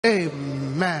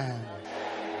Amen.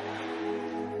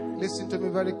 Listen to me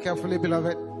very carefully,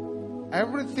 beloved.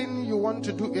 Everything you want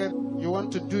to do here, you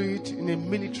want to do it in a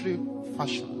military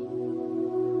fashion.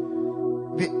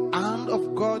 The hand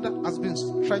of God has been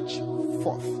stretched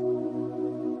forth.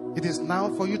 It is now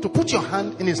for you to put your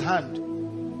hand in his hand.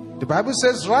 The Bible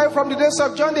says, right from the days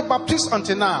of John the Baptist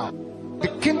until now, the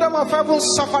kingdom of heaven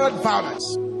suffered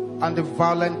violence, and the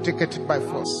violent take it by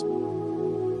force.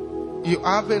 You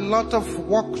have a lot of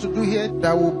work to do here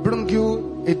that will bring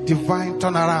you a divine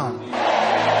turnaround.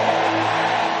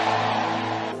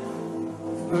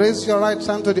 Raise your right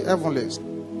hand to the heavens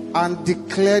and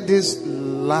declare this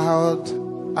loud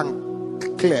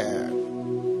and clear.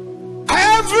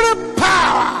 Every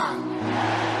power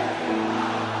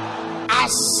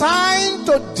assigned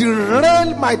to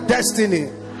derail my destiny,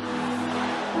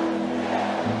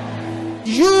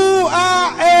 you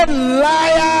are a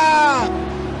liar.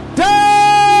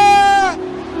 There,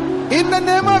 in the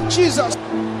name of Jesus.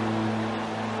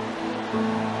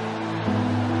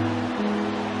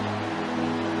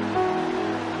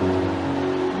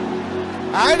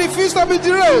 I refuse to be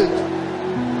derailed.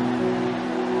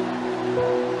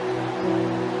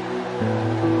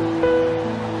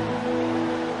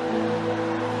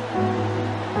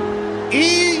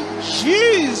 In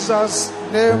Jesus'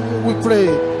 name we pray.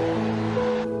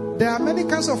 There are many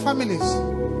kinds of families.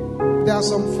 There are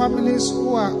some families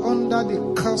who are under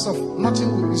the curse of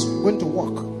nothing is going to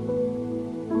work.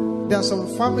 There are some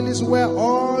families where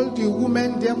all the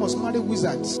women there must marry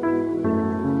wizards.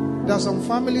 There are some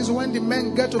families when the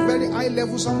men get to very high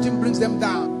level, something brings them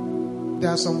down. There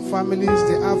are some families,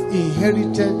 they have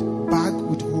inherited bag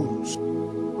with holes.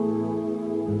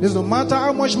 There's no matter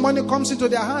how much money comes into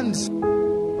their hands,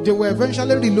 they will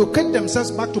eventually relocate themselves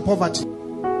back to poverty.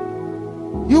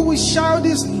 You will shout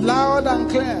this loud and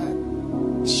clear.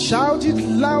 Shout it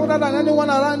louder than anyone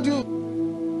around you.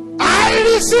 I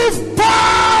receive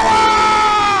power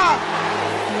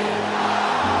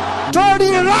to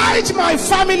rewrite my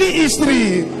family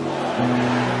history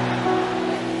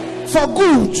for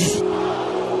good.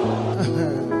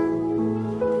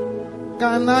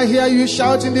 Can I hear you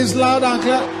shouting this loud and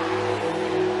clear?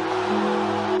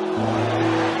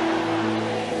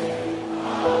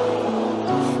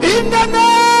 In the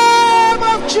name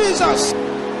of Jesus.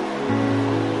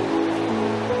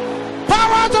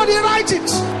 Power to rewrite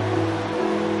it.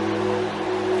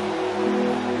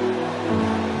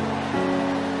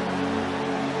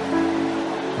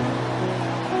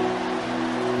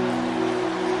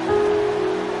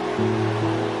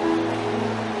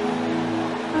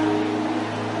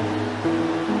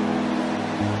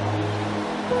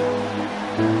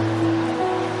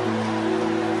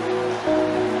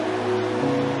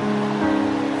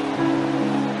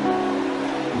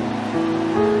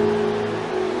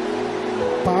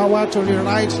 Power to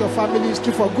rewrite your family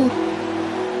history for good.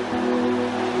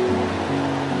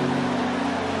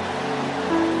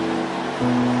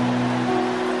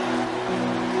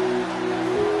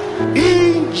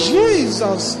 In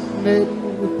Jesus' name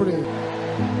we pray.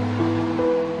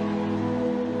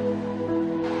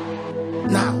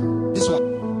 Now, this one.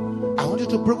 I want you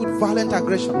to pray with violent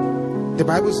aggression. The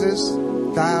Bible says,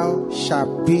 thou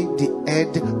shalt be the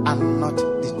head and not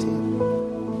the tail.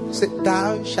 Say,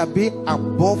 thou shalt be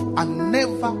above and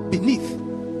never beneath.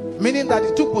 Meaning that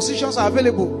the two positions are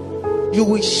available. You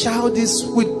will shout this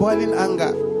with boiling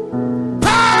anger.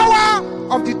 Power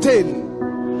of the tail,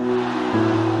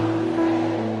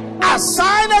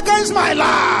 assigned against my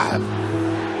life.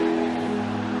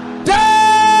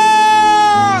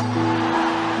 There,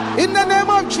 in the name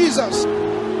of Jesus.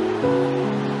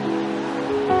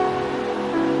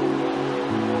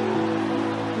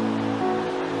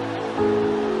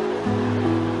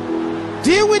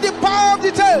 Deal with the power of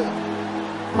the tail.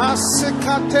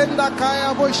 Masikatenda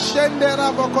kaya bo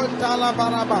shendera bo kontala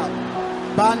baraba.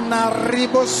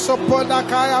 Banaribo sopoda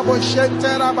kaya bo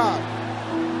shentera ba.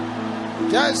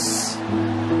 Yes.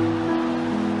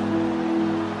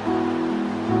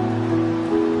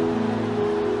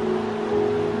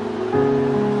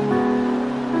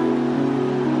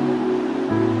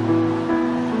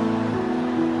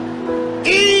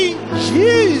 In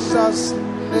Jesus'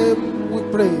 name we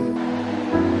pray.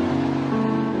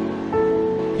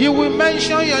 You will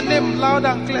mention your name loud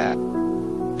and clear.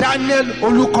 Daniel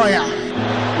Olukoya.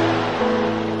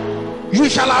 You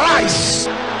shall arise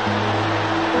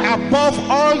above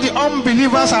all the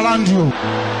unbelievers around you.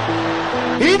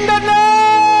 In the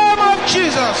name of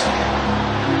Jesus.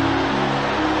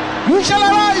 You shall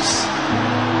arise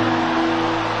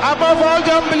above all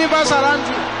the unbelievers around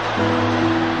you.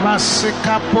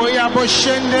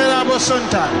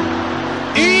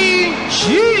 In In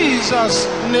Jesus'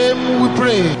 name we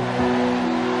pray.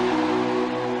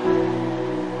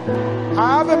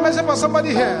 I have a message for somebody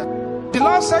here. The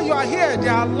Lord said you are here. They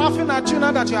are laughing at you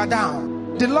now that you are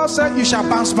down. The Lord said you shall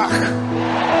bounce back.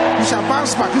 You shall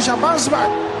bounce back. You shall bounce back.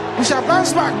 You shall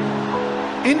bounce back.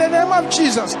 In the name of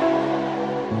Jesus.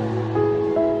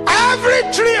 Every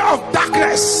tree of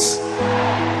darkness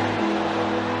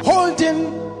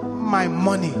holding my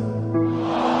money.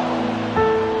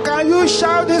 Can you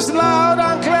shout this loud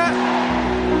and clear?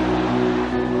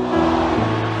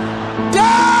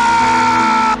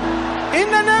 Yeah! In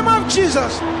the name of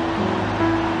Jesus.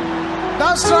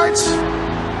 That's right.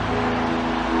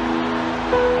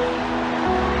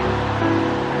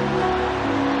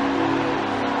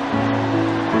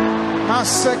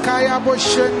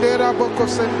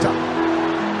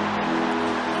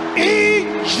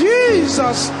 In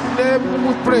Jesus' name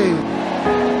we pray.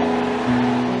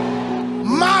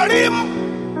 Marim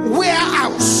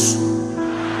warehouse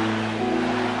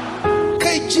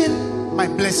caging my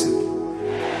blessing.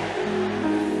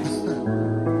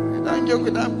 Don't joke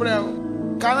with that prayer.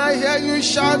 Can I hear you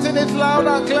shouting it loud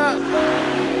and clear?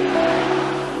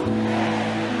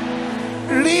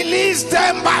 Release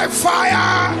them by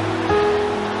fire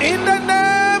in the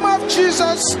name of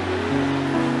Jesus.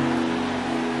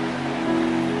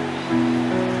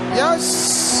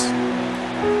 Yes.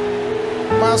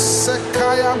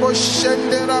 Masekaya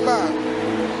Boshenderaba.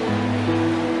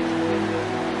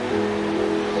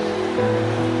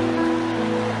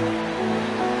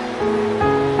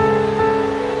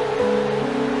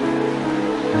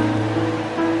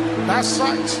 That's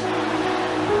right.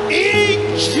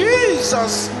 In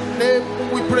Jesus' name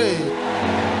we pray.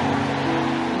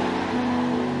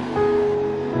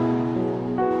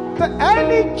 The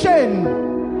any chain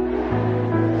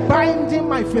binding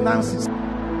my finances,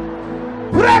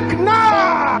 break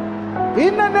now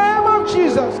in the name of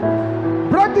Jesus.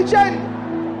 Break the chain.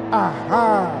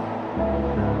 Aha.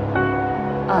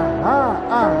 Aha.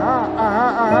 Aha. Aha.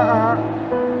 Aha.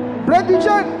 Break the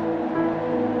chain.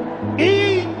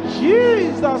 In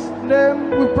Jesus'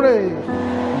 name we pray.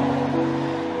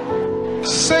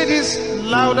 Say this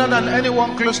louder than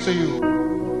anyone close to you.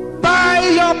 By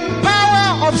your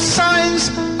power of signs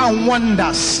and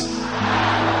wonders.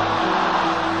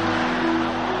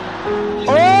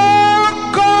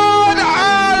 Oh God,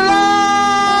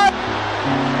 Allah,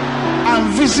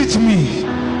 and visit me.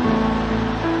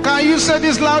 Can you say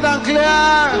this loud and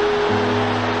clear?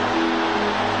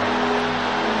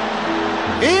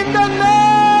 In the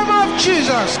name of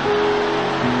Jesus,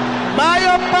 by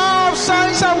your power of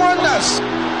signs and wonders,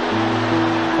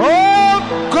 oh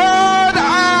God,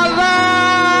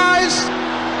 arise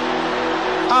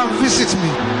and visit me,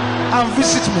 and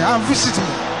visit me, and visit me.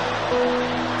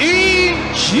 In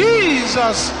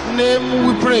Jesus' name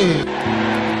we pray.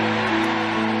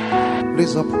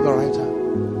 Raise up your right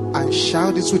hand and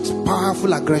shout this with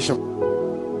powerful aggression.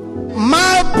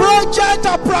 My project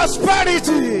of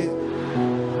prosperity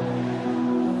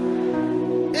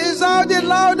is how the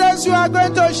loudest you are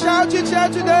going to shout it here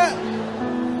today.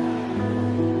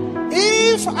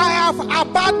 If I have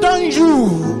abandoned you,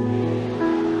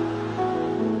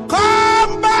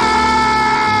 come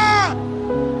back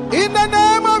in the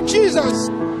name of Jesus.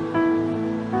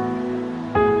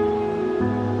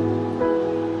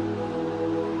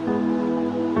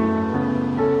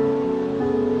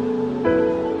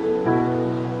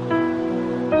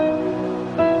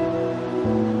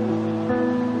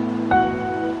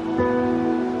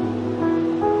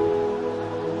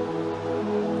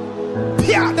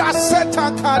 Piada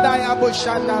seta kada ya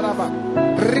boshandaraba.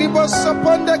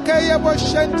 Ribosoponde kaya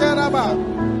boshenteraba.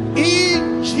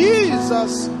 In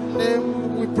Jesus'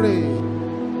 name we pray.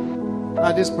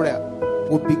 Now this prayer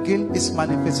will begin its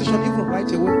manifestation even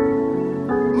right away.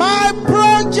 My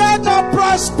project of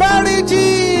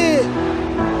prosperity,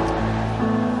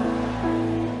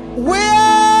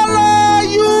 where are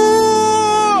you?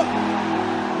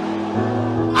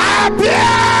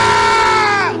 Appear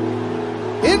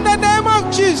in the name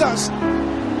of Jesus.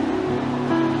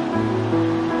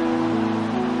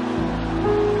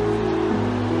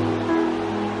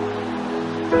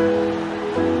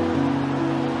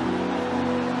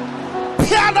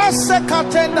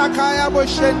 Sekatenda kaya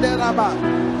boshende raba.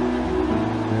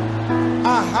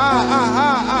 Aha, aha,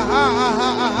 aha, aha,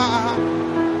 aha, aha.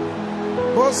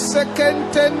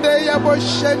 Bosekentende ya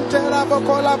boshente raba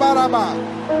kola baraba.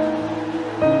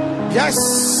 Yes.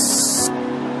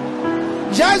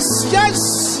 Yes, yes.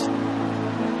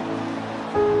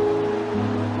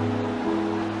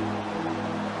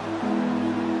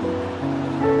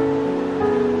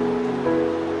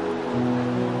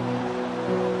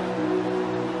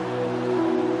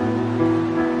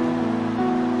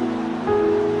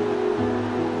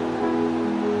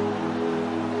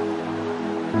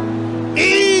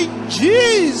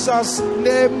 Jesus'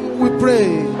 name we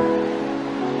pray.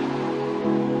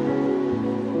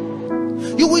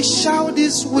 You will shout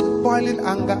this with boiling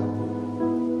anger.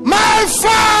 My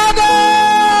Father,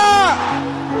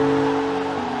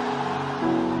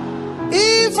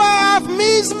 if I have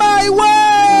missed my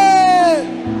way,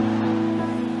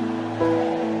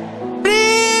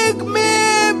 bring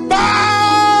me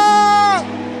back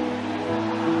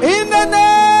in the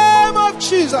name of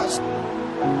Jesus.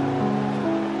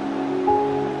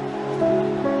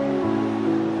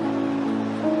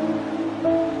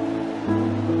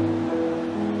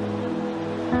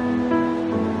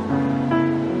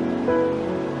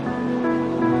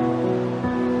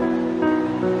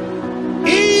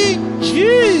 In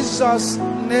Jesus'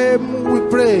 name we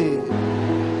pray.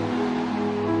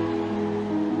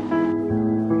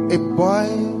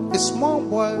 A small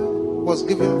boy was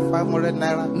given 500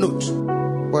 naira note,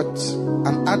 but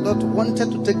an adult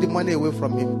wanted to take the money away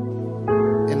from him.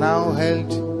 He now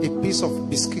held a piece of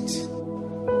biscuit,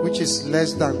 which is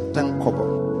less than 10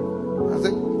 kobo. I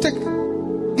said, take,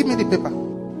 give me the paper.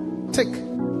 Take.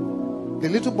 The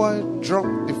little boy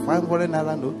dropped the 500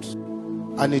 naira note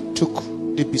and he took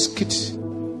the biscuit.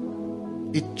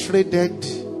 He traded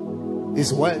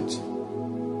his wealth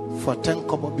for 10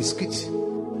 kobo biscuit.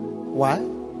 Why?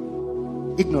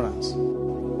 Ignorance.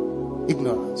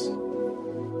 Ignorance.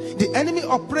 The enemy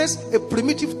operates a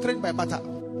primitive trade by barter.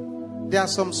 There are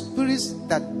some spirits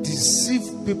that deceive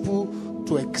people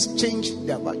to exchange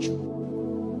their virtue.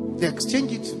 They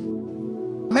exchange it.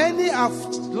 Many have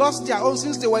lost their own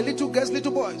since they were little girls,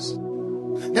 little boys.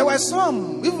 There were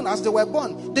some, even as they were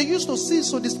born, they used to see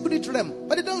so the spirit realm,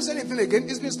 but they don't say anything again.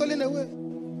 It's been stolen away.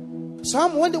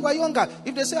 Some, when they were younger,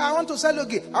 if they say, I want to sell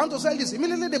Ogi, I want to sell this,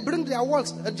 immediately they bring their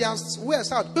works, their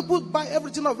wares out. People buy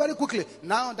everything out very quickly.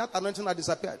 Now that anointing has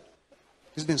disappeared.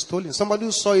 It's been stolen. Somebody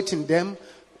who saw it in them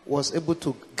was able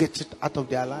to get it out of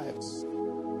their lives.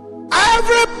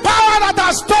 Every power that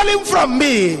has stolen from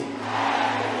me,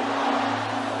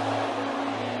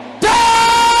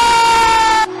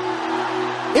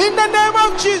 in the name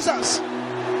of Jesus,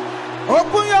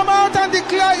 open your mouth and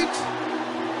declare it.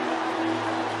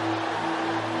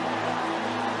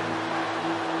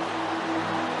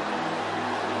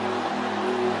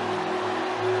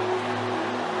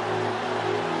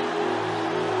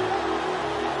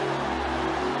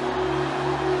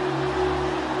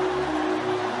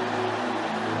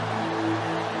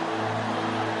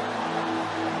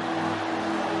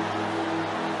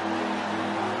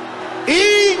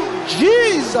 In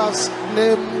Jesus'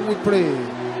 name we pray.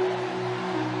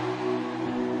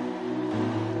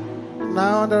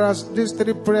 Now there are these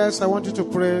 3 prayers I want you to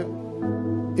pray.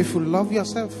 If you love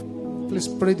yourself, please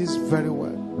pray this very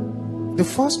well. The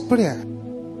first prayer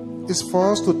is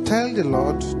for us to tell the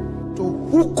Lord to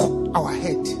hook our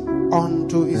head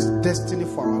onto his destiny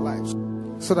for our lives,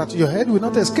 so that your head will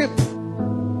not escape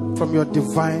from your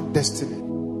divine destiny.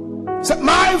 Say,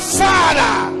 my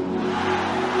Father,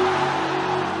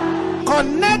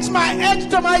 connect my head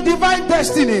to my divine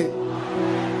destiny.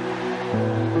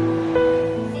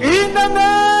 In the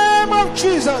name of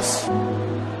Jesus.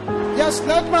 Yes,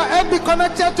 let my head be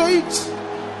connected to it.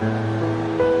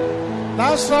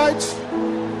 That's right.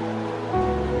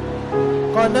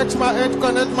 Connect my head,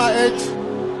 connect my head.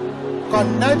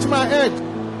 Connect my head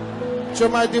to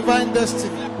my divine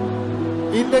destiny.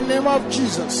 In the name of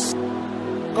Jesus.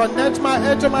 Connect my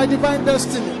head to my divine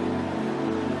destiny.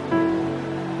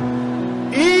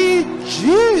 In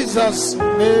Jesus'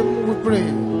 name we pray.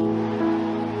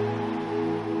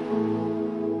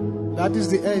 That is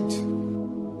the head.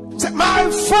 Say, my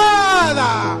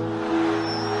Father,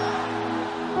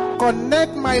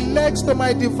 connect my legs to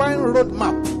my divine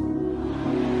roadmap.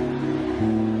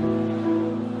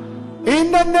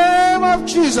 In the name of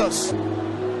Jesus,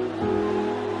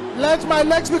 let my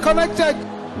legs be connected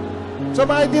to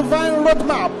my divine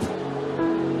roadmap.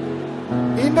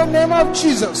 In the name of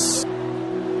Jesus.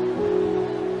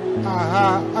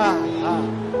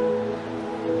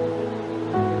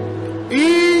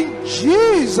 In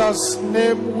Jesus'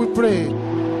 name we pray.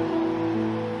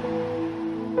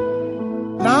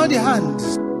 Now the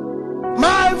hands.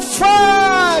 My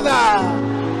Father,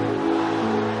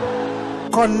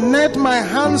 connect my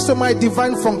hands to my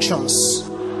divine functions.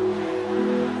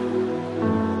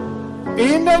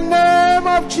 In the name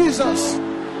of Jesus.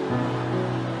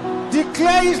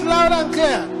 Declare it loud and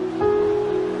clear.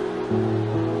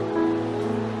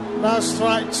 That's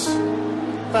right.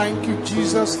 Thank you,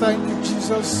 Jesus. Thank you,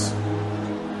 Jesus.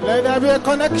 Let there be a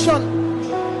connection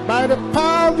by the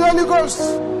power of the Holy Ghost.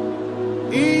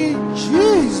 In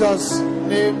Jesus'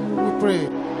 name we pray.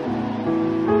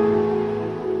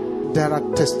 There are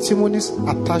testimonies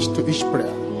attached to each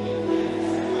prayer.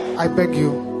 I beg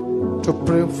you to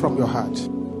pray from your heart.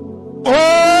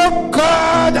 Oh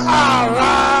God,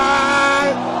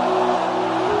 arise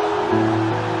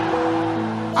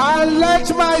and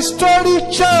let my story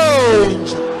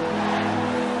change.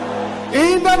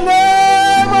 In the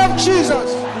name of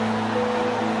Jesus,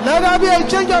 let there be a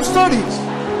change of stories,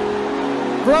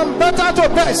 from better to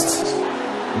best,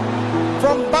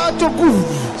 from bad to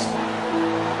good.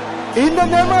 In the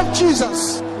name of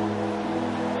Jesus.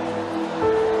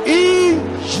 In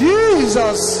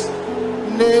Jesus'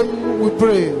 name we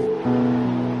pray.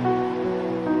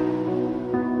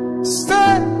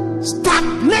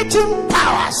 Stagnating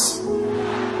powers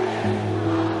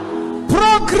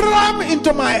program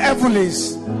into my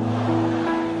heavens.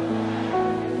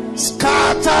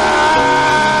 Scatter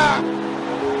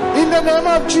in the name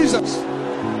of Jesus.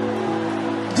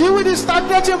 Deal with the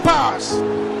stagnating powers.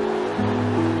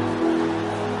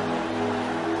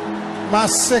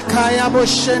 Masekaya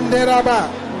Boshenderaba.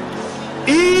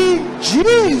 In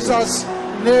Jesus'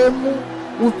 name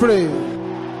we pray.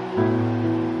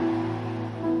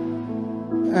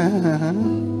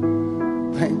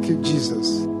 Thank you,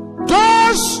 Jesus.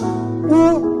 Those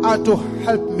who are to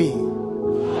help me,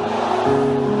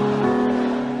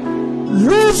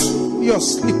 lose your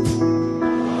sleep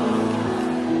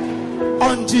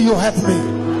until you help me.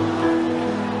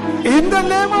 In the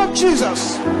name of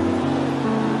Jesus.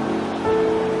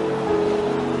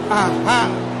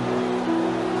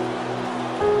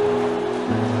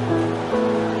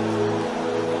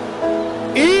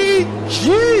 In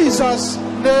Jesus'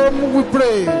 name we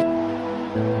pray.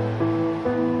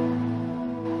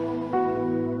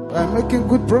 I'm making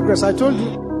good progress. I told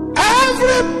you.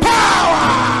 Every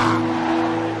power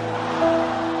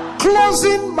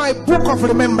closing my book of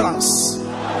remembrance,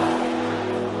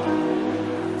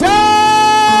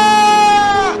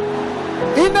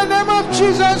 in the name of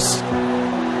Jesus.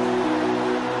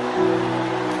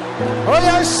 Oh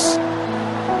yes.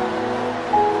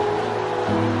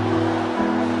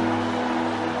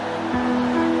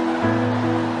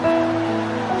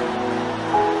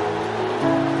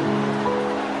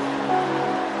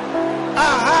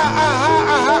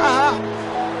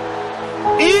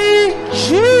 In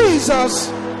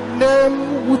Jesus' name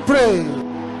we pray.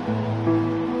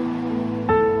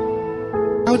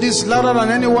 Now this is louder than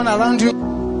anyone around you.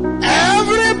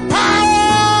 Every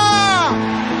power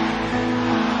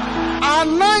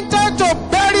anointed to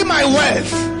bury my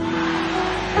wealth.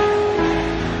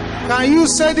 Can you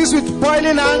say this with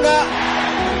boiling anger?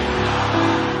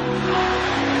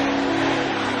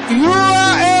 You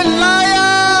are a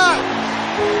liar.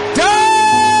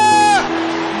 Die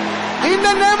in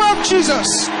the name of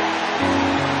Jesus.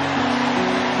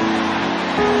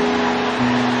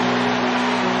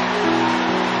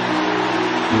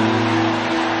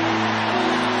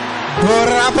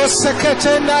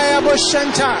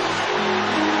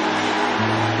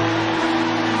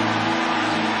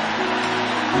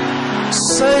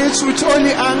 Say it with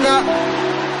only anger.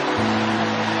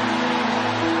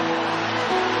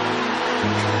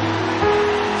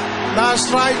 That's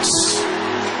right.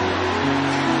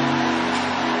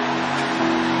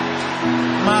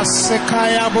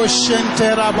 Masekaya boshente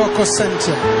raboko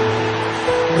sente.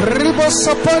 Ribo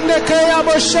soponde kaya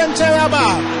boshente yaba.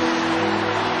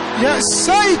 Yes,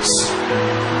 say it.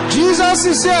 Jesus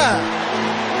is here,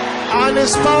 and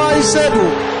His power is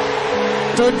able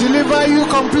to deliver you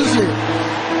completely.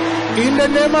 In the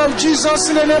name of Jesus,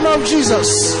 in the name of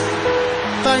Jesus.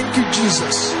 Thank you,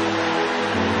 Jesus.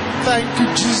 Thank you,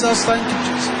 Jesus. Thank you,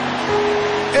 Jesus.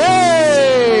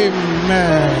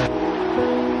 Amen.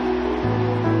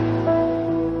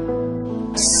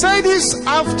 Say this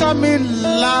after me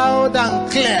loud and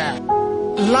clear.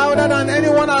 Louder than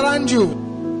anyone around you.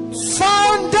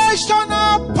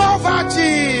 Foundational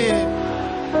poverty.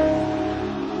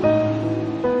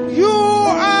 You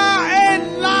are a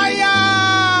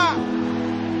liar.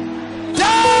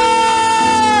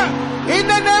 Die in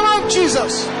the name of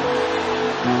Jesus.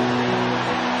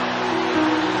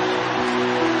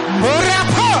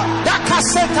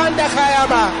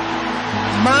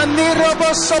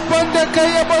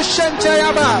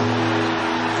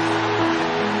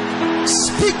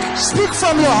 Speak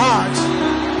from your heart.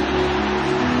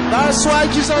 That's why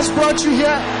Jesus brought you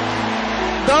here.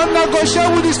 Don't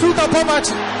negotiate with the spirit of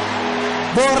poverty.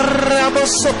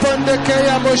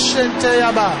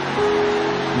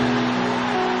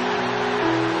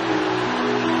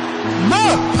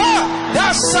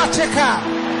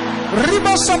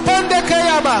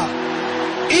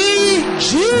 In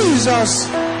Jesus'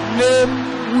 name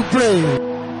we pray.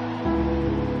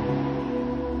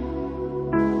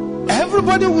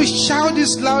 Everybody will shout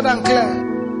this loud and clear.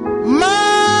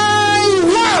 My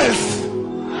wealth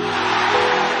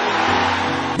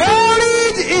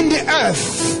buried in the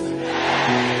earth.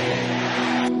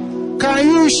 Can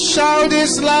you shout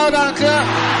this loud and clear?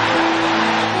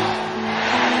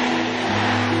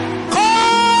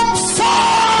 Come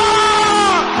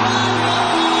forth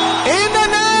in the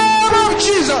name of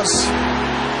Jesus.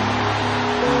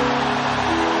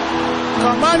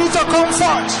 Command it to come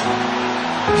forth.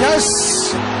 Yes.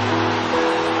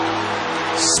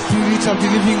 Spirit of the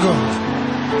living God.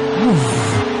 Move.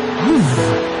 Move.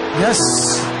 Yes.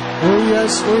 Oh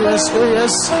yes. Oh yes. Oh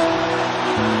yes.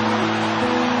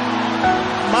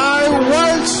 My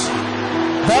wealth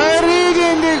buried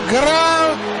in the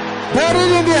ground,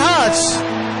 buried in the heart.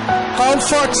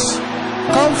 Comfort.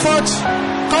 Comfort.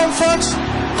 Comfort.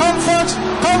 Comfort.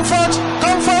 Comfort.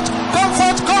 Comfort.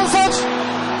 Comfort. Comfort.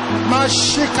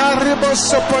 Mashika ribo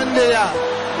sopondeya.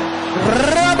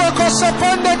 Raboko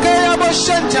soponde kaya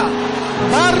boshenta.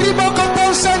 Mariboko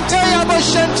ponsente ya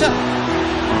boshenta.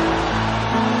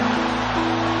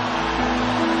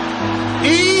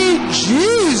 In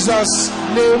Jesus'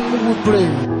 name we pray.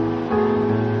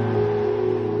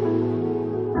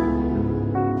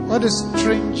 What a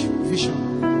strange vision.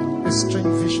 A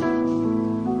strange vision.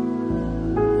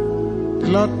 The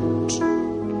Lord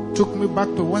took me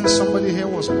back to when somebody here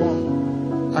was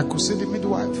born. I could see the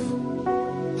midwife.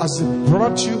 As they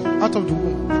brought you out of the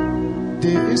womb,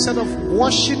 they, instead of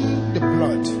washing the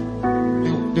blood,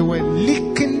 they were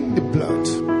licking the blood.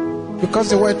 Because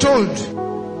they were told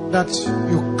that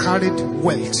you carried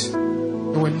wealth.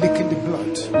 They were licking the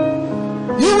blood.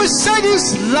 You will say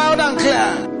this loud and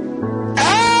clear.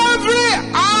 Every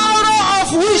arrow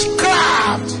of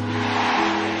witchcraft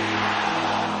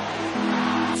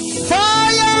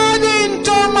fired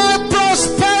into my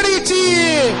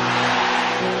prosperity,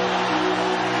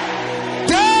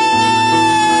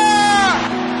 there,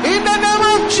 in the name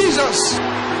of Jesus.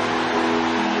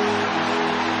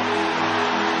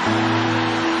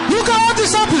 Look at what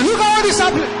is happening. Look at what is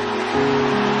happening.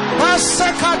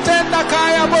 Masakatenda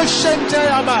kaya boshente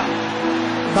yaba.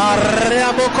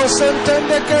 Barria boko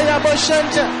sentende kaya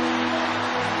boshente.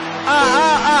 Aha,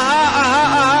 aha, aha,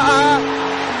 aha, aha.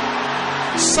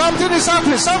 Something is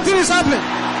happening. Something is happening.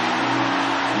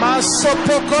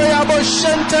 Masopoko ya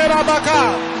boshente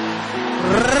rabaka.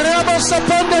 Rebo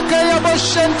soponde kaya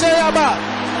boshente yaba.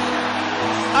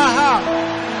 Aha.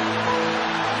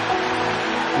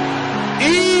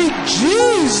 In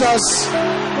Jesus'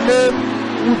 name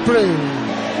we pray.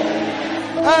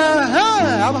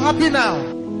 I'm happy now.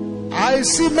 I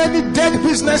see many dead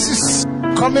businesses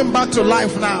coming back to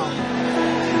life now.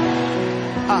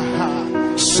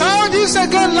 Shout this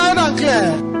again loud and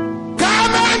clear.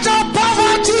 Garment of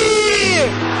poverty,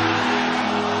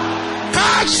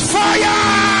 catch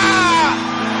fire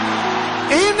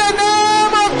in the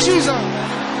name of Jesus.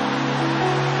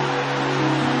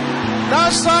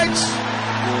 That's right.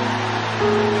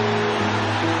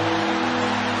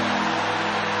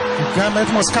 The garment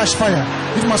must catch fire.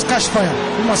 It must catch fire.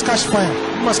 It must catch fire.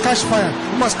 It must catch fire.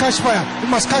 It must catch fire. It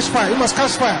must catch fire. It must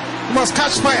catch fire. It must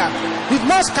catch fire. It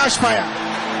must catch fire.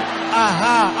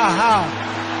 Aha, aha.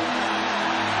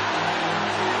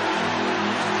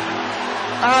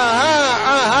 Aha,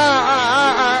 aha, aha,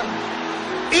 aha.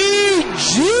 In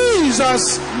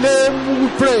Jesus' name we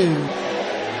pray.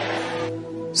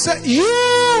 Say, you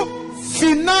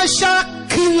financial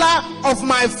killer of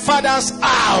my father's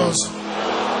house.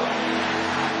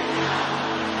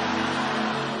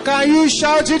 Can you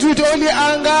shout it with only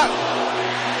anger?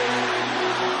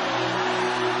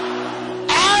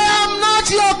 I am not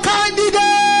your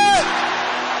candidate.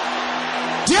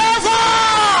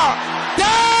 Therefore,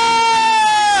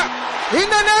 there, in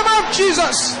the name of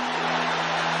Jesus,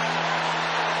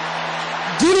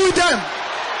 deal with them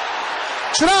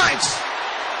tonight.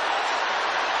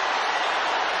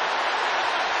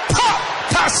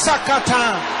 Tasakata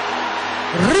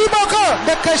Riboko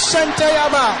de Keshente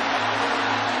Yaba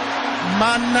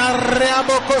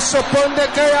Manareaboko Soponde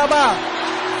Kayaba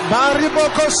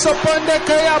Bariboko Soponde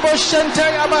Kayabo Shente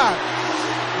Yaba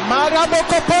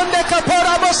Maraboko Ponde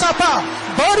Kaporabo Sapa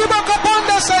Boriboko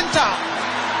Ponde Center.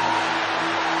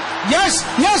 Yes,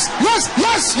 yes, yes,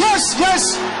 yes, yes, yes.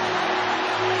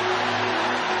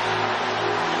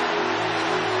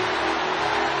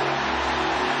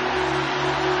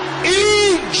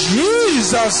 In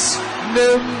Jesus'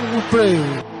 name we pray.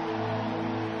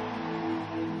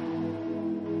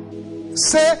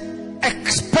 Say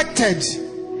expected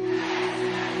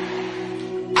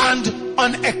and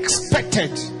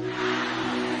unexpected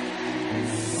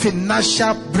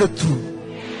financial breakthrough.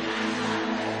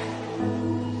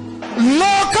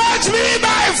 Locate me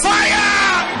by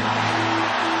fire.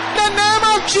 In the name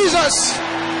of Jesus.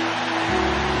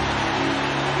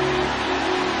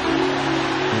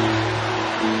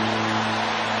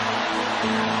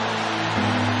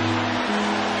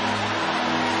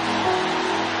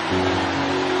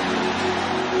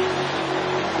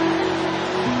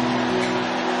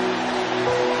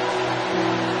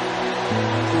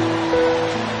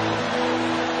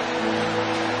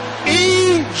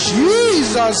 In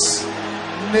Jesus'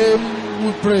 name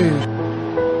we pray.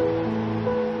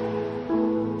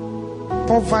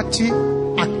 Poverty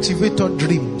activator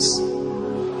dreams.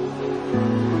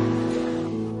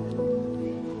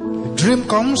 The dream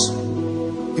comes,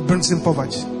 it brings in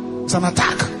poverty. It's an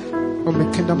attack from the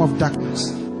kingdom of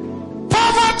darkness.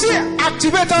 Poverty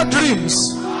activator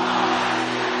dreams.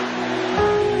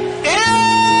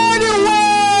 Any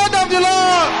word of the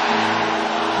Lord,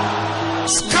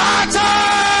 scatter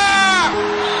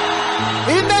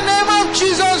in the name of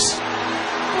Jesus.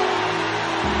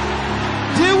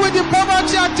 Deal with the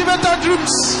poverty activator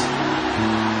dreams.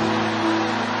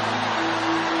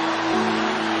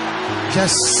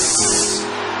 Yes,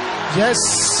 yes,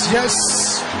 yes.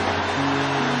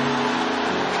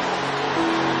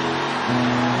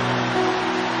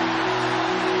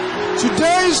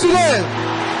 Today is today.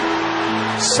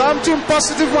 Something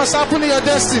positive must happen in your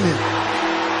destiny.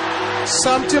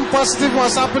 Something positive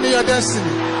must happen in your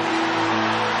destiny.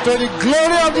 To the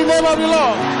glory of the name of the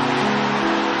Lord.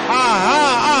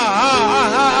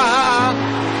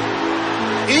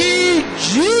 In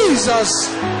Jesus'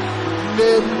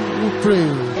 name we pray.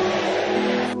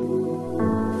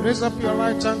 Raise up your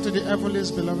right hand to the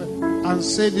heavens, beloved, and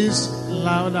say this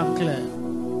loud and clear.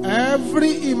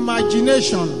 Every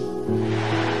imagination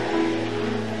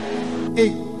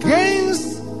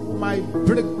against my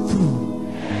breakthrough.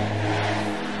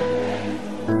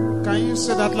 Can you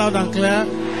say that loud and clear?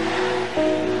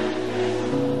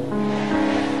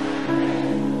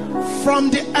 From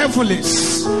the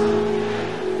heavens,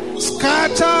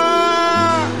 scatter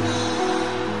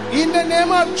in the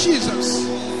name of Jesus.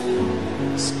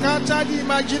 Scatter the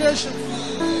imagination.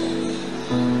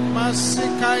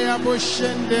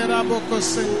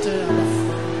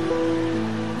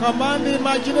 Command the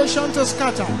imagination to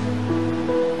scatter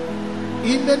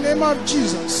in the name of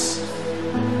Jesus.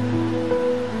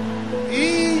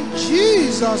 In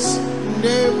Jesus'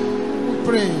 name we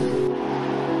pray.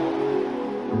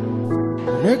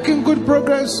 Making good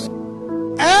progress.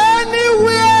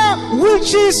 Anywhere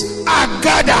witches are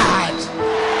gathered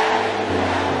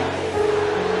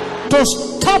to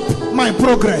stop my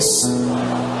progress.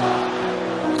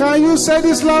 Can you say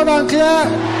this loud and clear?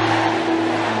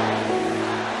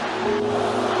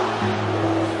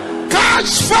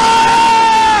 Catch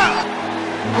fire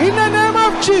in the name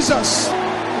of Jesus.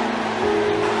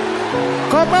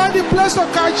 Command the place to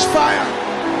catch fire.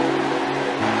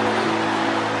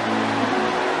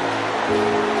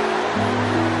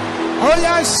 Oh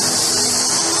yes.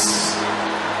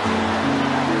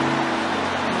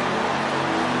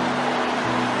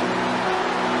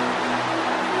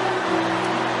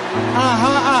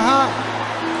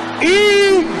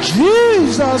 In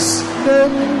Jesus'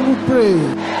 name we pray.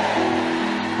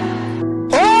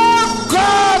 Oh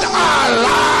God,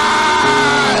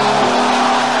 alive,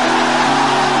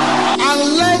 and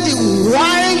let the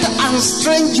wild and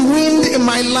strange wind in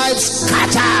my life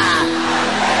scatter.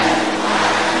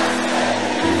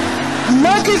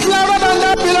 Make it louder than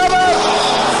that, beloved.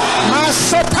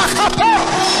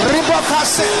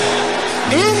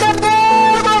 In the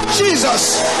name of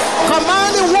Jesus,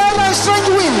 command the wild and strange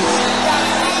wind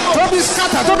to be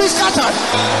scattered, to be scattered.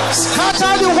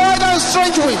 Scatter the wild and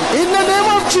strange wind in the name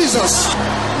of Jesus.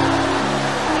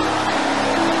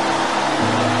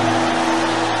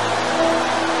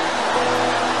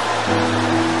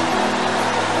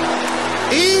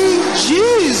 In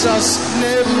Jesus'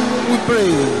 name we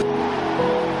pray.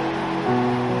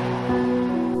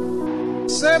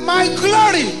 Say, my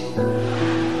glory,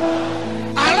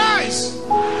 arise,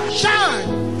 shine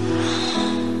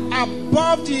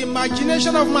above the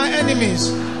imagination of my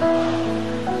enemies.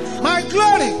 My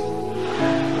glory,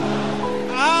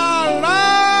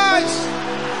 arise,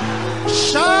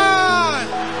 shine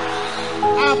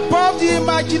above the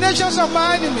imaginations of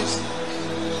my enemies.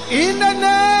 In the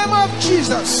name of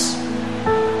Jesus,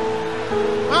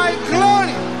 my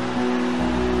glory,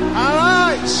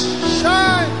 arise,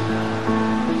 shine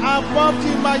above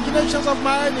the imaginations of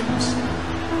my enemies.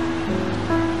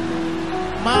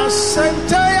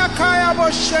 Masenteya kaya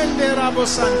boshende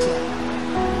rabosantia.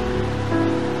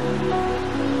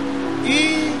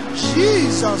 In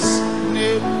Jesus'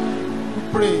 name we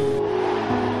pray.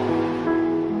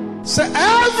 Say,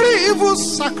 every evil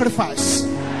sacrifice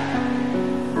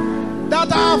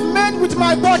that I have made with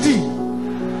my body,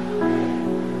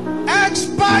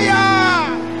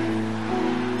 expire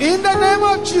in the name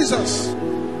of Jesus.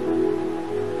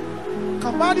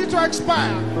 Command it to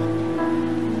expire.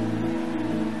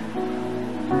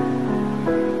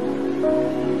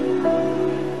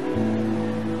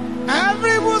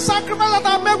 Every evil sacrifice that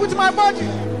I made with my body,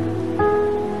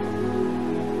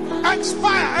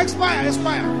 expire, expire,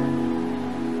 expire.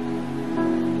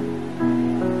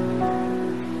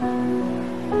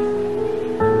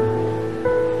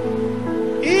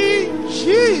 In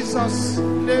Jesus'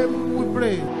 name we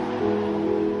pray.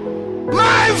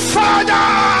 My Father,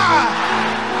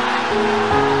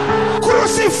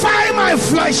 crucify my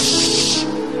flesh.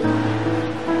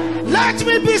 Let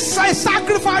me be a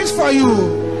sacrifice for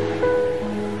you.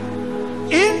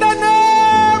 In the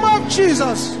name of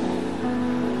Jesus.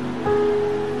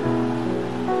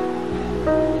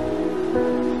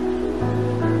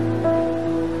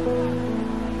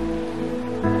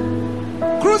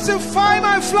 Crucify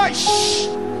my flesh.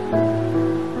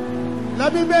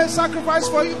 Let me be a sacrifice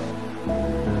for you.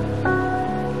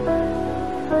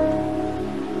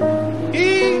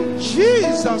 In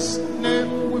Jesus'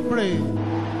 name we pray.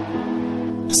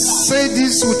 Say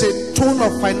this with a tone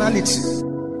of finality.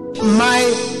 My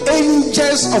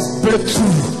angels of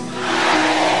breakthrough,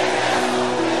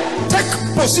 take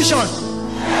position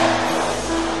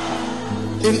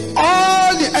in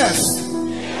all the earth.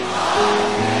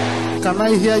 Can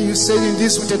I hear you saying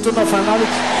this with a tone of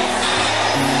finality?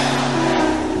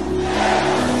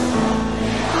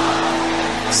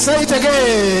 Say it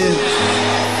again.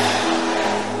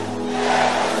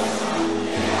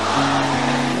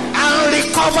 And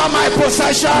recover my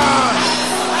possession.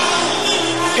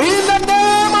 In the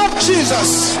name of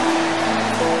Jesus.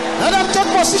 Let them take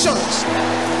positions.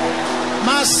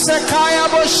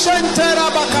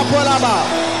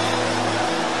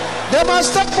 They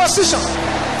must take position.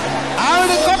 I will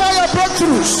recover your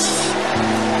breakthroughs.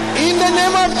 In the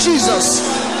name of Jesus.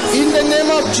 In the name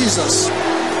of Jesus.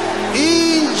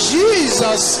 In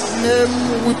Jesus' name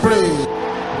we pray.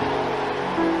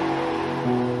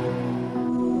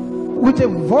 With a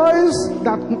voice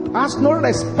that has no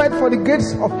respect for the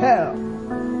gates of hell,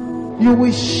 you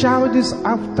will shout this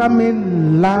after me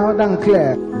loud and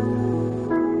clear.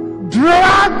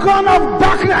 Dragon of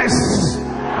darkness,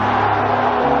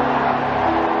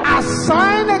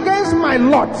 assigned against my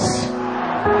lot.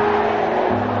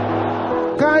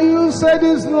 Can you say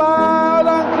this loud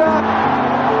and clear?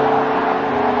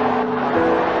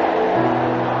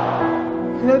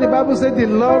 You know, the Bible says the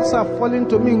lords are falling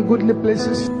to me in goodly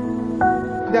places.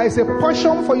 There is a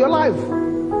portion for your life,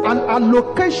 an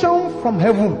allocation from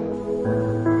heaven.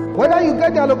 Whether you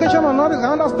get the allocation or not is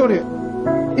another story.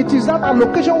 It is that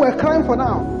allocation we're crying for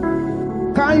now.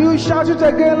 Can you shout it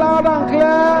again loud and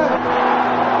clear?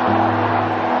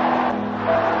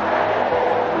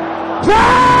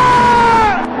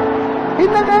 Pray!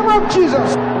 In the name of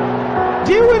Jesus.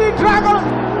 Deal with the dragon.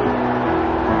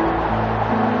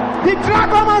 The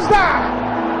dragon must die.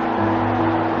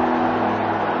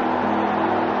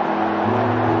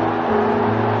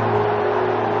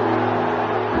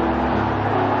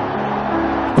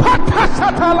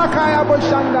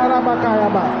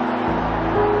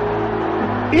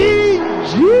 In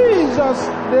Jesus'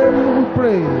 name we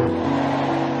pray.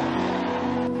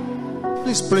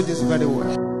 Please pray this very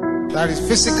well. There is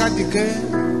physical decay,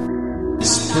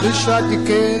 spiritual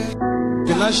decay,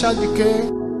 financial decay,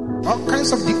 all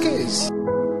kinds of decays.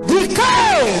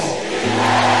 Decay!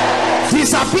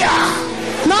 Disappear!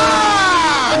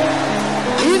 Now!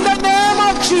 In the name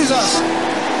of Jesus.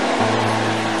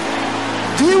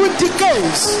 Deal with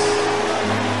decays.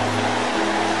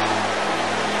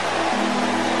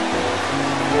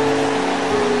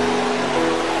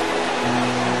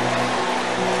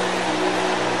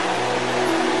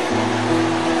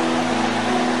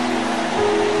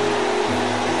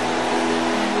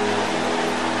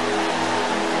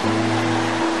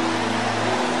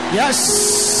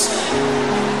 Yes.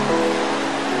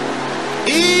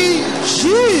 In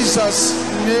Jesus'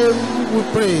 name we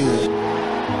pray.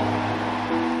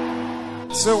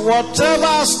 So whatever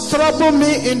has troubled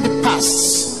me in the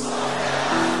past,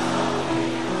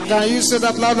 can you say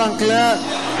that loud and clear?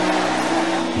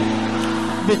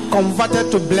 Be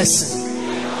converted to blessing.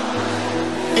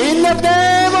 In the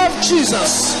name of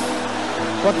Jesus.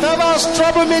 Whatever has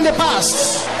troubled me in the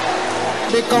past,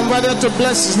 be converted to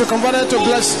blessings. Be converted to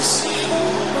blessings.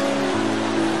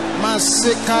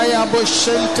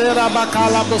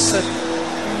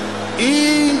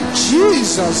 In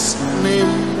Jesus'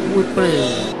 name we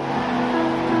pray.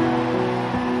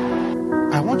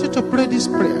 want you to pray this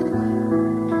prayer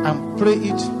and pray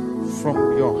it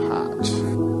from your heart.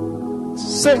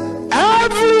 Say,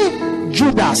 every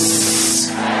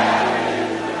Judas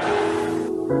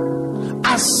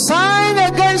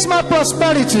assigned against my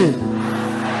prosperity,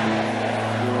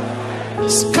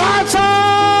 scatter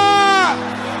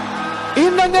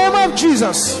in the name of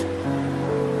Jesus.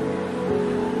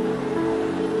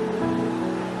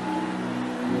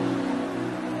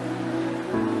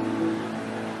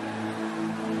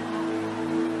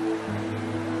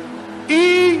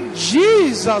 In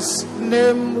Jesus'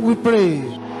 name we pray.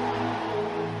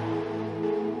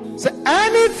 Say,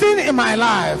 anything in my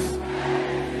life,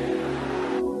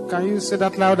 can you say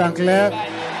that loud and clear,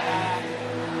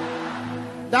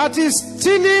 that is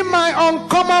stealing my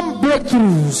uncommon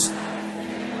breakthroughs,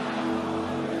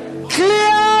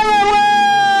 clear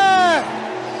away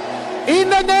in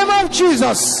the name of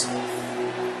Jesus.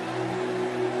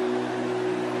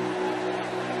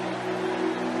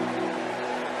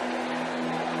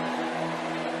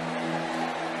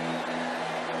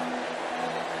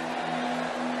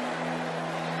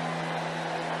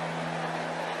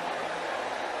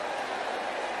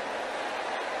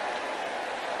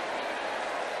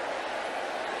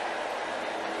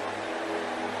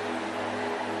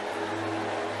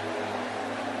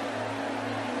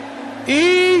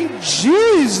 In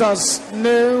Jesus'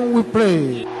 name we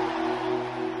pray.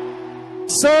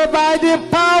 So by the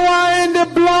power in the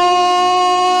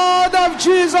blood of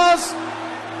Jesus,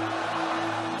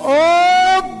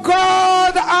 oh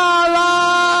God,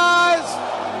 arise.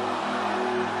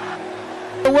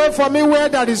 Away from me where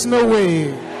there is no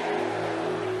way.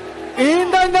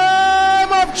 In the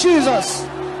name of Jesus,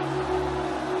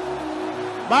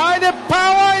 by the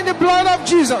power in the blood of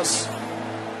Jesus,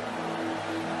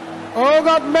 oh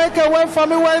God, make a way for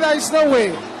me where there is no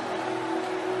way.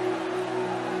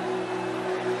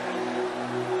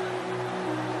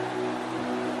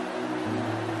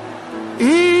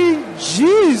 In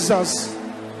Jesus'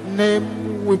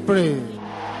 name we pray.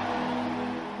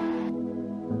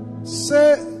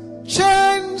 Say,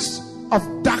 chains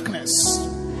of darkness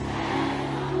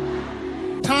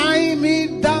tie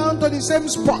me down to the same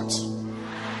spot.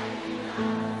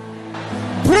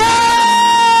 Break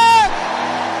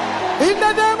in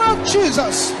the name of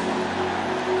Jesus.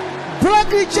 Break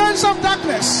the chains of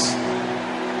darkness.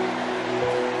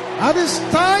 I will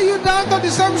tie you down to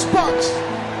the same spot.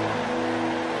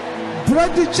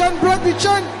 Break the chain, break the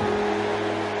chain.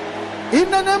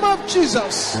 In the name of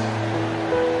Jesus.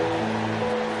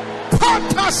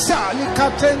 Patasa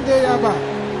likatende yaba.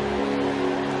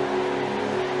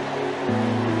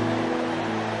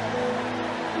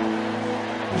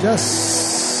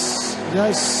 Yes,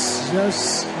 yes,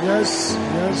 yes, yes,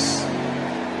 yes.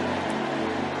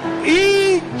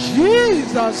 In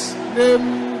Jesus' name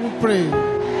we pray.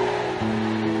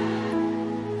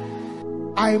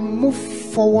 I move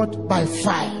forward by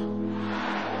fire.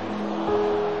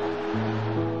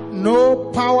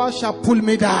 No power shall pull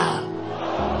me down.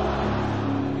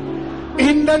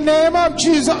 In the name of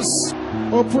Jesus.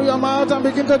 Open your mouth and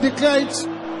begin to declare it.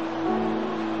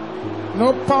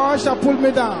 No power shall pull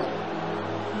me down.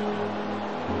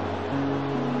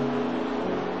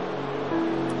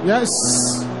 Yes.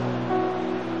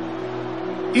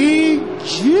 In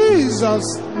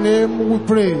Jesus' name we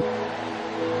pray.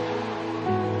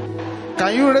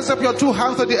 Can you raise up your two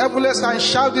hands to the heavens and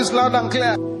shout this loud and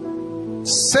clear?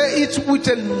 Say it with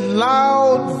a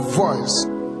loud voice.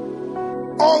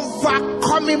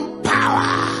 Overcoming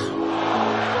power.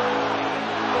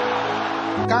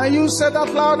 Can you say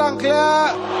that loud and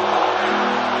clear?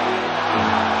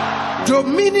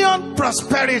 Dominion,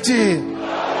 prosperity.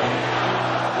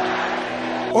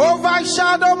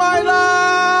 Overshadow my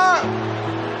life.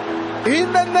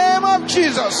 In the name of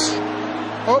Jesus.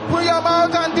 Open your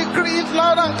mouth and decree it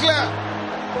loud and clear.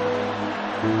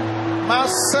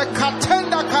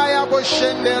 Masekatenda kaya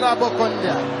boshendera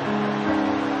bokondia.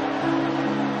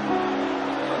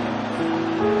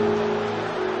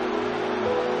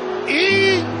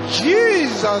 In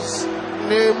Jesus'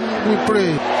 name we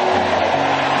pray.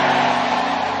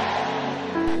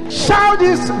 Shout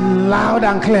this loud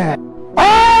and clear.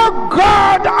 Oh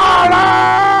God,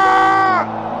 Allah,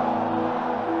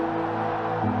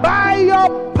 by your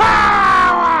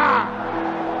power,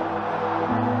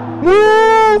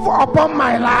 move upon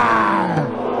my life.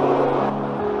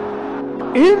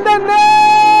 In the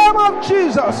name of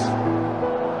Jesus,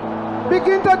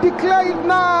 begin to declare it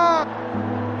now.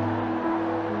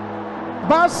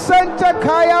 Basente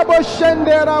kaya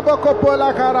boshendera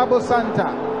bokopola karabo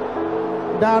santa.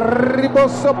 Daribo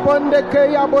soponde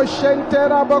kaya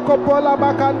boshentera bokopola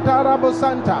bakantara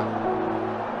bosanta.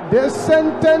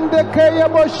 Descentende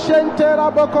keyabo shentera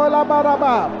bokola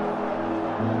baraba.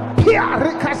 Pia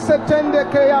rikasetende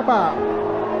keyaba.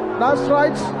 That's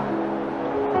right.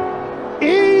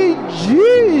 In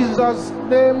Jesus'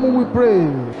 name we pray.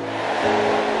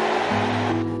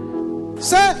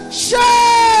 Say,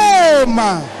 shame,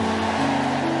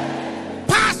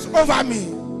 pass over me.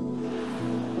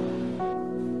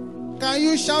 Can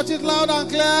you shout it loud and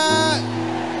clear?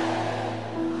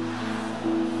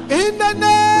 In the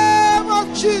name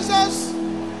of Jesus.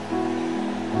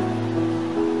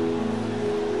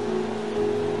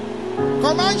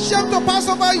 Command shame to pass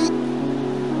over you.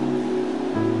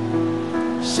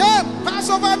 Shame, pass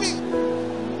over me.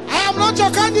 I am not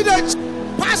your candidate.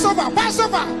 Pass over, pass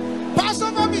over, pass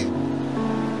over me.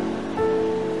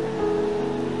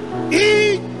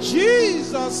 In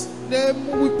Jesus' name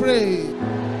we pray.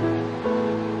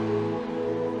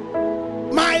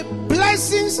 My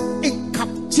blessings in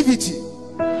captivity.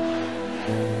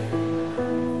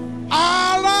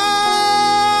 Arise.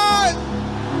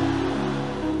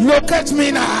 Locate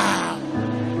me now.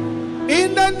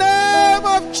 In the name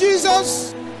of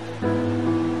Jesus.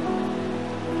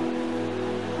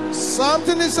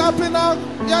 Something is happening now.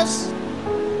 Yes.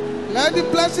 Let the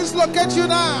blessings locate you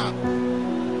now.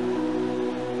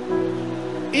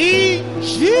 In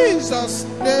Jesus'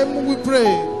 name we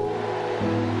pray.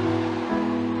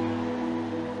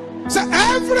 So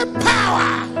every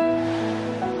power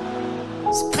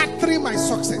scattering my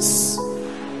success,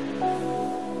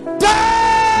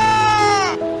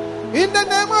 die in the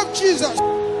name of Jesus.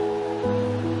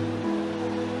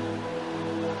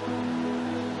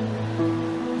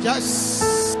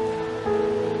 Yes.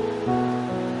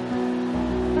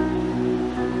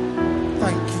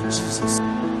 Thank you, Jesus.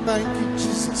 Thank you,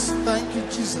 Jesus. Thank you,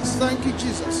 Jesus. Thank you,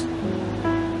 Jesus.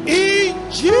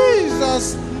 In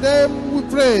Jesus' name we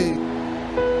pray.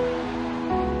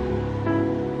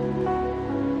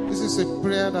 This is a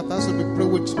prayer that has to be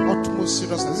prayed with utmost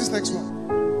seriousness. This next one.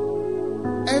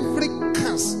 Every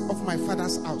curse of my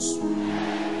father's house,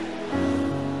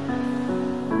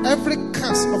 every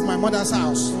curse of my mother's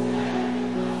house,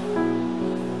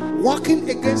 working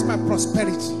against my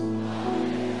prosperity.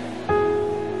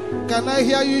 Can I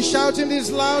hear you shouting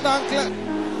this loud and clear?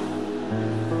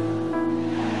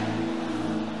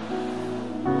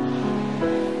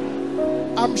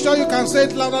 I'm sure you can say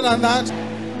it louder than that.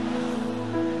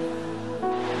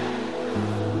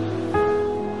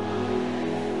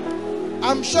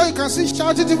 I'm sure you can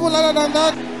shout it even louder than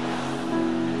that.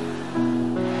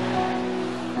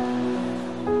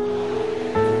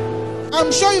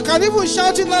 I'm sure you can even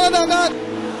shout it louder than that.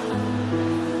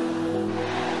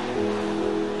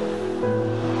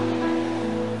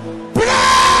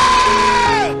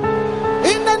 Pray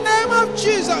in the name of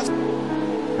Jesus.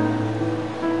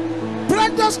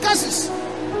 Break those curses.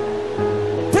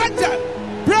 Break them.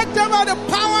 Break them by the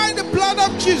power and the blood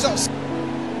of Jesus.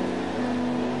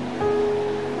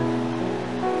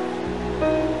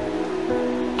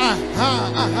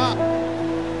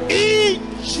 In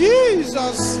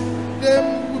Jesus' name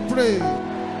we pray.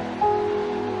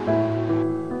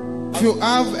 If you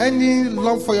have any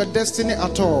love for your destiny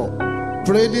at all,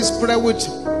 pray this prayer with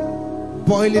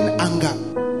boiling anger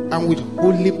and with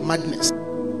holy madness.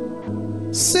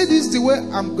 Say this the way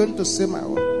I'm going to say my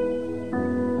own.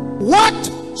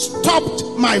 What stopped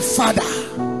my father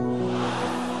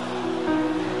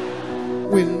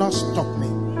will not stop me.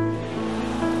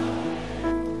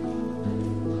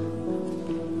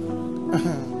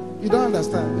 You don't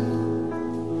understand.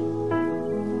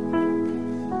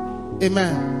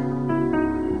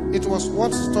 Amen. It was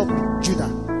what stopped Judah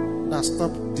that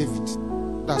stopped David,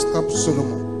 that stopped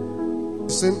Solomon.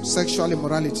 The same sexual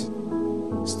immorality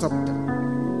stopped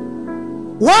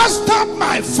them. What stopped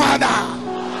my father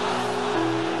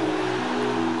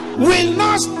will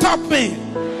not stop me.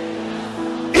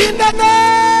 In the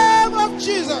name of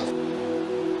Jesus.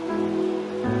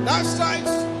 That's right.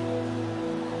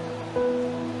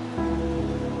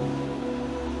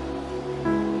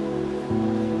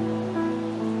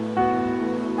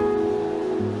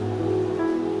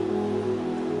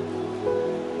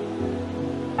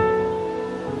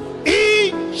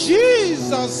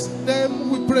 Jesus' name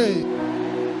we pray.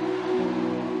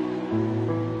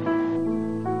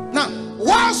 Now,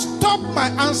 what stopped my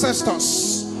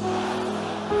ancestors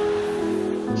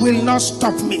will not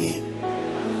stop me.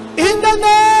 In the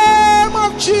name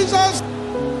of Jesus.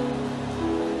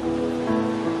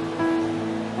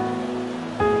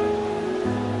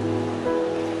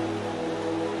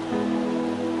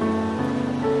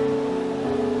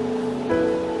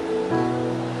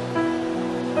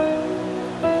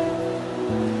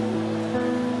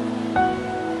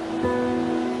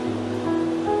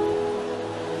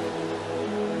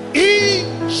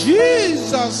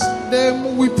 Jesus'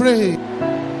 name we pray.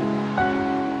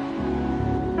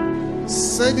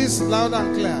 Say this loud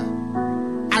and clear.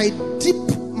 I dip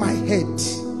my head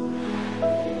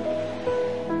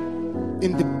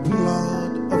in the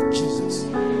blood of Jesus.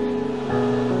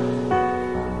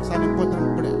 It's an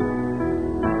important prayer.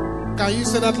 Can you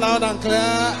say that loud and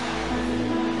clear?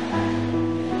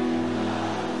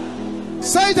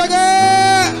 Say it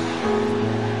again.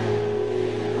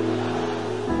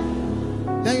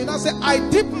 Then you now say, I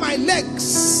dip my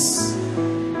legs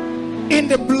in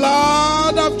the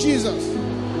blood of Jesus.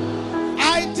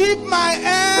 I dip my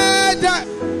head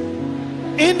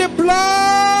in the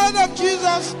blood of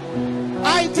Jesus.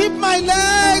 I dip my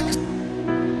legs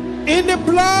in the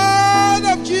blood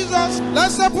of Jesus.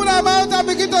 Let's open our mouth and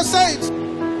begin to say it.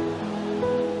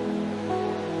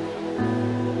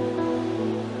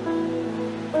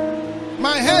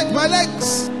 My head, my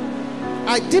legs,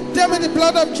 I dip them in the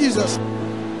blood of Jesus.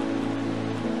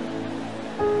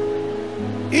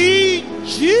 In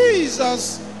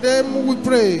Jesus' name we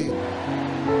pray.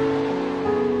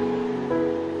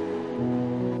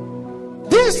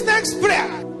 This next prayer,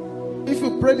 if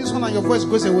you pray this one and your voice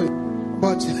goes away,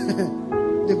 but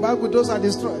the Bible, those are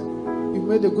destroyed. You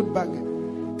made a good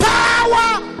bargain.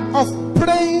 Power of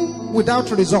praying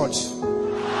without results.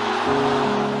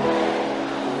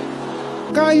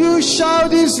 Can you shout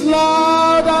this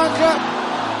loud and clear?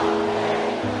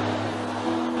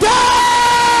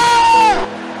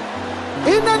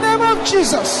 In the name of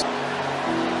Jesus,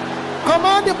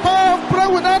 command the power of prayer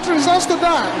without results to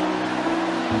die.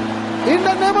 In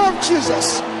the name of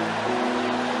Jesus, the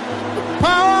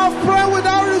power of prayer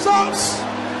without results.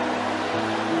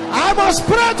 I must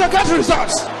pray to get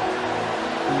results.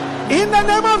 In the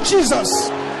name of Jesus.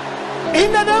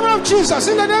 In the name of Jesus.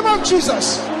 In the name of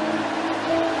Jesus.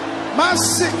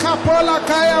 Masikapola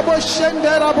kaya bo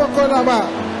shendera bokoraba.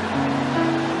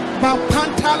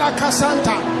 Bampantala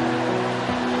kasanta.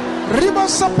 Ribo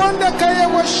saponde kaya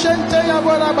bo shente ya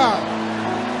boraba.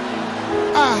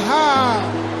 Aha.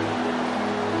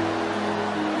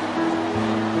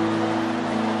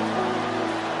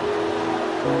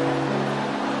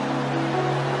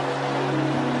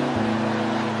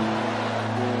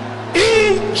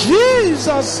 In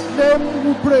Jesus' name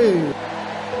we pray.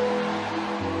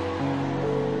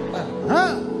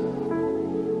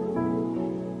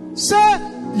 Say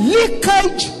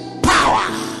leakage power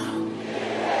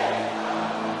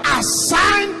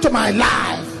assigned to my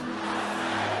life.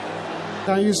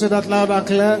 Can you say that loud and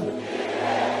clear?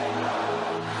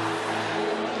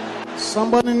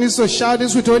 Somebody needs to shout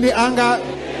this with only anger.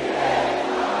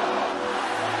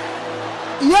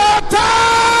 Your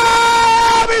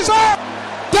time is up.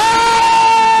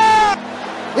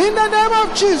 In the name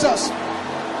of Jesus.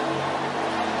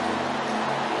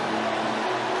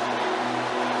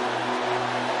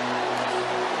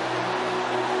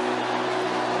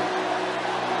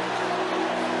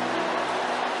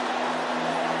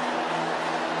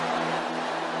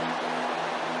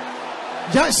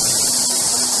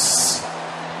 Yes.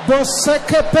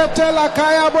 Boseke pete la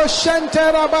kaya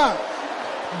boshente raba.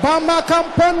 Bama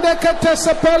kamponde kete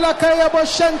sepela kaya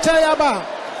boshente yaba.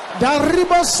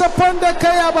 Daribo seponde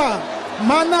kaya ba.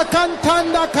 Mana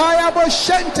kantanda kaya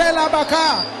boshente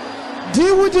labaka.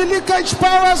 Deal with the leakage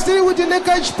powers. Deal with the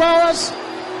leakage powers.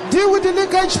 Deal with the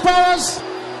leakage powers.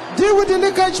 Deal with the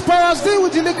leakage powers. Deal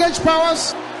with the leakage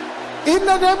powers. In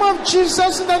the name of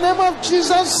Jesus. In the name of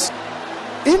Jesus.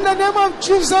 In the name of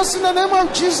Jesus, in the name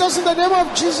of Jesus, in the name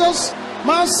of Jesus.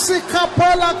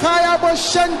 Masikapola kaya bo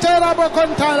shentera bo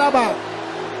kontaraba.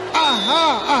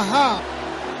 Aha, aha.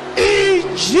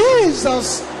 In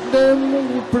Jesus'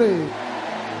 name we pray.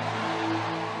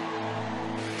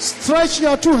 Stretch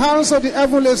your two hands to the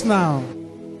heavens now.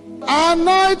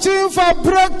 Anointing for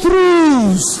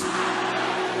breakthroughs.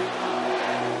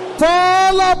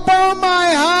 Fall upon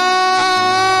my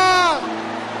heart.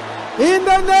 In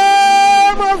the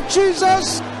name of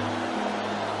Jesus,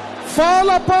 fall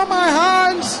upon my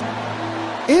hands.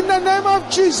 In the name of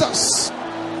Jesus.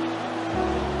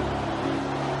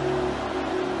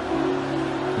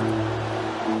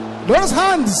 Those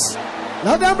hands,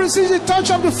 let them receive the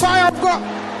touch of the fire of God.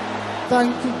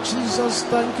 Thank you, Jesus.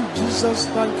 Thank you, Jesus.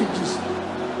 Thank you, Jesus.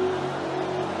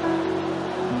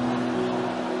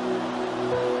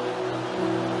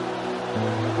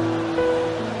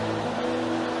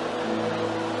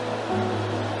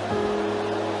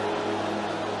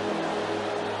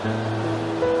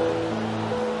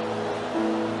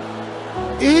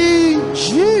 In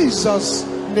Jesus'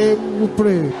 name we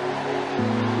pray.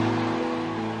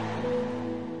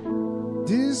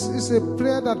 This is a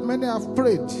prayer that many have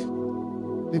prayed.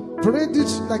 They prayed it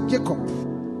like Jacob.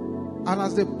 And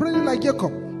as they prayed like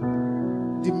Jacob,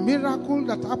 the miracle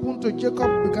that happened to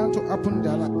Jacob began to happen in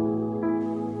their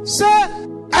life. Say,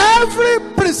 every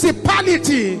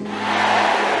principality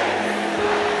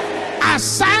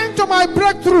assigned to my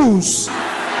breakthroughs.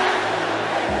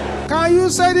 Can you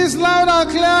say this loud and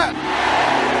clear?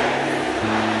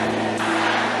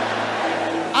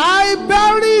 I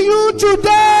bury you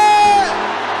today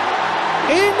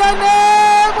in the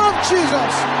name of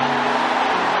Jesus.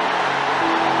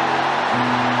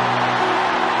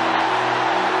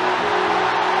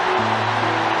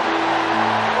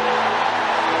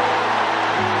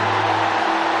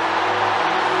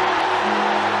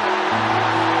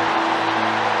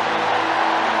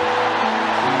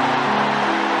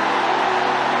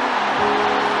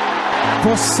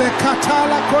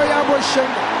 Posekatala koyabo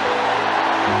shenda.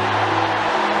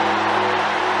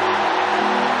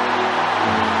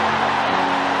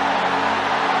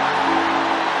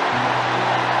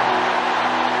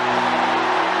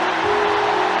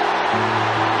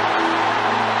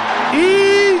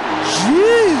 In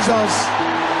Jesus'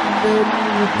 name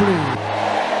we pray.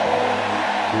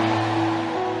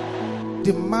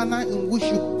 The manner in which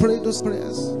you pray those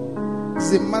prayers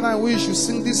is the manner in which you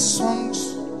sing these songs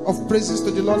of praises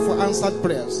to the Lord for answered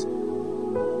prayers.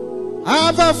 I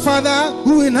have a Father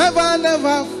who will never,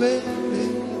 never fail me.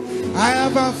 I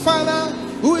have a Father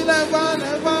who will never,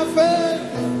 never fail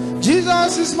me.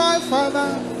 Jesus is my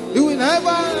Father, He will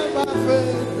never, never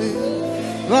fail me.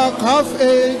 Rock of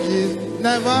ages,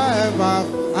 never ever.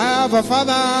 I have a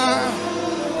Father.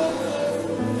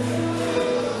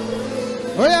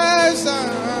 Oh yes,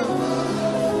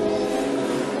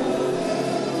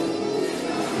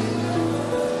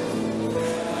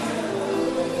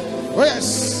 oh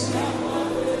yes,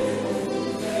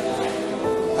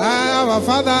 I have a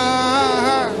Father.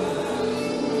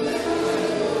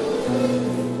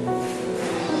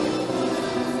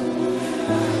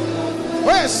 Oh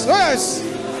yes, oh yes.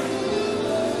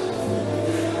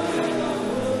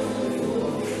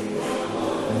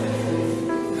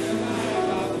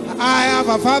 I have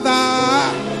a Father.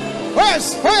 Oh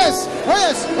yes, oh yes, oh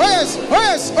yes, oh yes, oh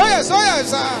yes, oh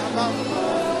yes, oh yes.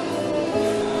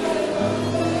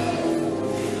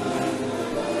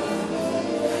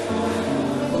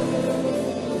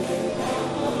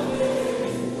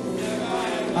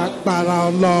 Agbára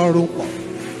Ọlọ́run pọ̀,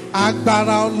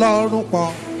 agbára Ọlọ́run pọ̀,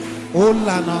 ó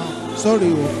lànà sórí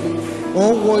òkun, ó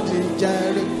wó di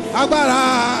Jẹ́ríkò. Agbára.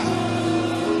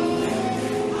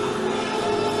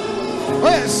 Oh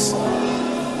yes.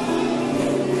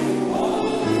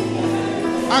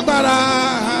 Agbára.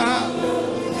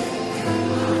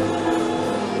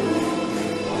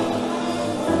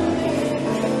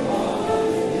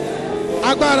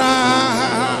 Agbára.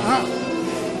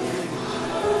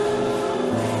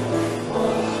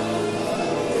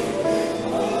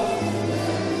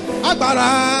 Agbára.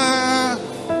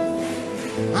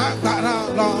 Agbára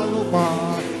Ọlọ́run pọ̀,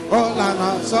 ó lànà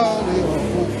sórí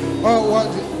òkun, ó wó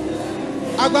di.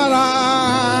 Agbára.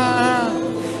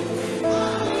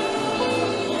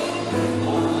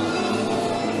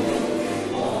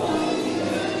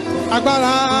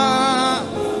 Agbára.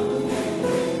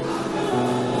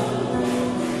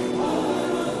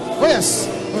 Oh yes.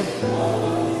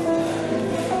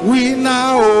 We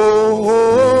now,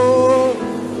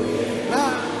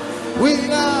 we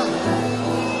now,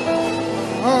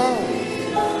 oh.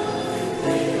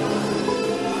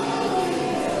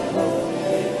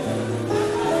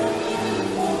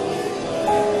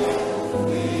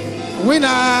 We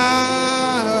now,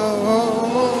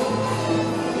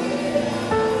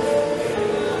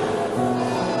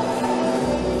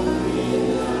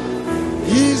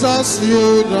 Jesus,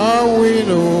 you know we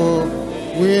know,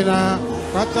 we now,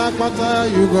 pata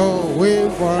you go away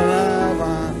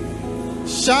forever.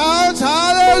 Shout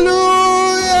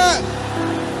hallelujah!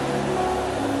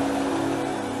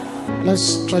 Let's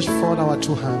stretch forward our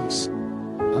two hands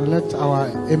and let our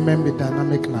amen be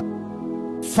dynamic now.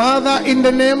 Father, in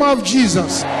the name of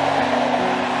Jesus,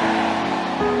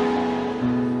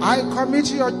 I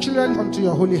commit your children unto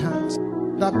your holy hands,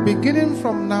 that beginning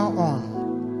from now on,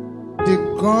 the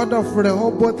God of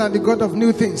Rehoboth and the God of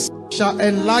new things shall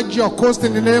enlarge your coast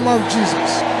in the name of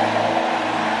Jesus.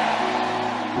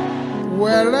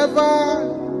 Wherever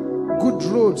good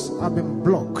roads have been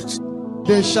blocked,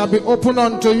 they shall be opened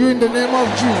unto you in the name of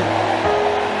Jesus.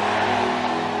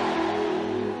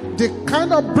 The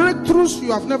kind of breakthroughs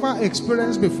you have never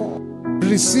experienced before,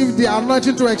 receive the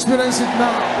anointing to experience it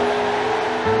now.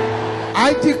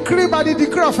 I decree by the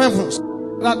decree of heavens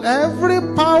that every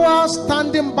power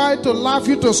standing by to laugh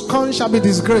you to scorn shall be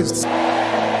disgraced.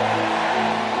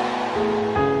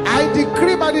 I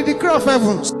decree by the decree of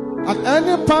heavens And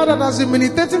any power that has been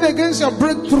militating against your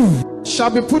breakthrough shall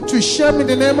be put to shame in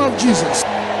the name of Jesus.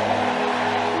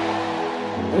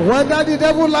 Whether the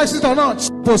devil likes it or not,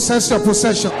 possess your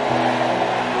possession.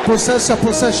 Possess your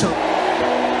possession.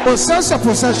 Possess your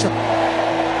possession.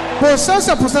 Possess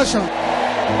your possession.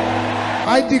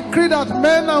 I decree that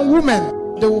men and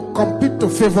women, they will compete to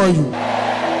favor you.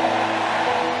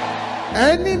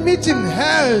 Any meeting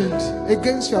held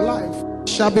against your life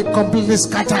shall be completely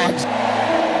scattered.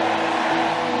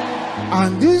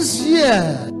 And this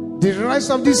year, the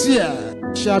rest of this year,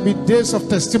 shall be days of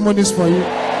testimonies for you.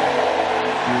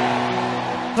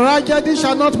 Tragedy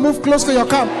shall not move close to your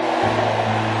camp.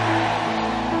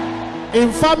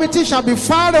 Infirmity shall be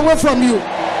far away from you.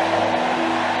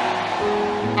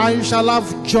 And you shall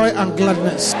have joy and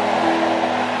gladness.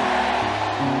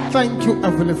 Thank you,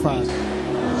 Heavenly Father.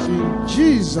 In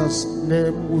Jesus'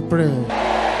 name we pray.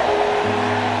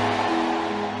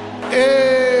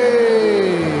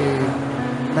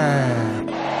 Amen.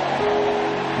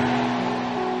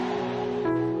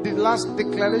 The last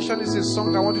declaration is a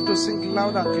song I want you to sing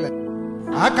loud and clear.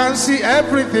 I can see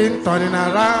everything turning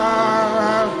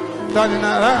around, turning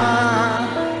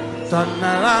around, turning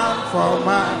around for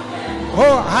my...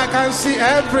 Oh, I can see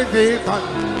everything.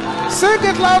 Sing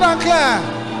it loud and clear.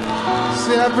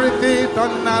 See everything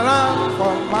turning around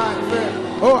for my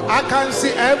faith. Oh, I can see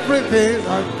everything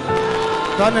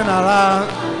turning around,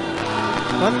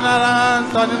 turning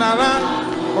around, turning around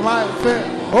for my faith.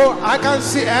 Oh, I can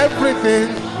see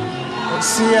everything,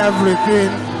 see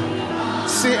everything,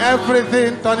 see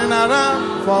everything turning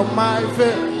around for my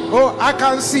faith. Oh, I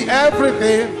can see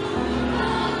everything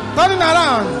turning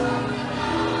around.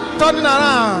 Turning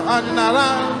around, turning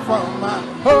around for my...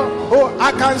 Oh,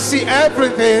 I can see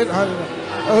everything.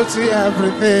 Oh, see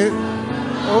everything.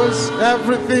 Oh, see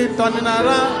everything turning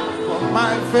around for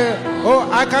my faith. Oh,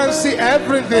 I can see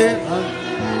everything.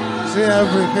 See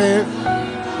everything.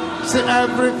 See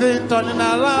everything turning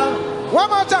around. One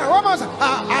more time, one more time.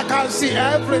 I can see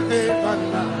everything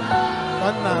turning around.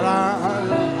 Turning around.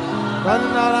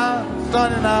 Turning around.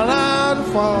 Turning around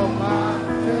for my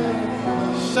faith.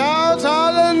 Shout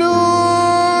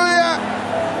hallelujah.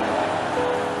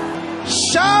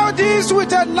 Shout this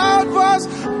with a loud voice.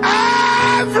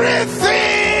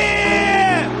 Everything.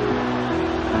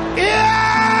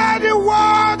 Hear the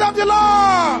word of the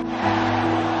Lord.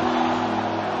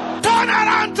 Turn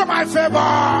around to my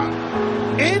favor.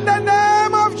 In the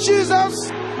name of Jesus.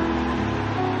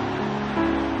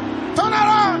 Turn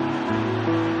around.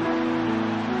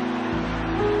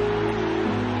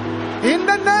 In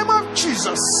the name of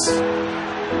Jesus.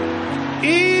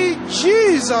 In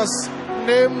Jesus'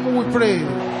 name we pray.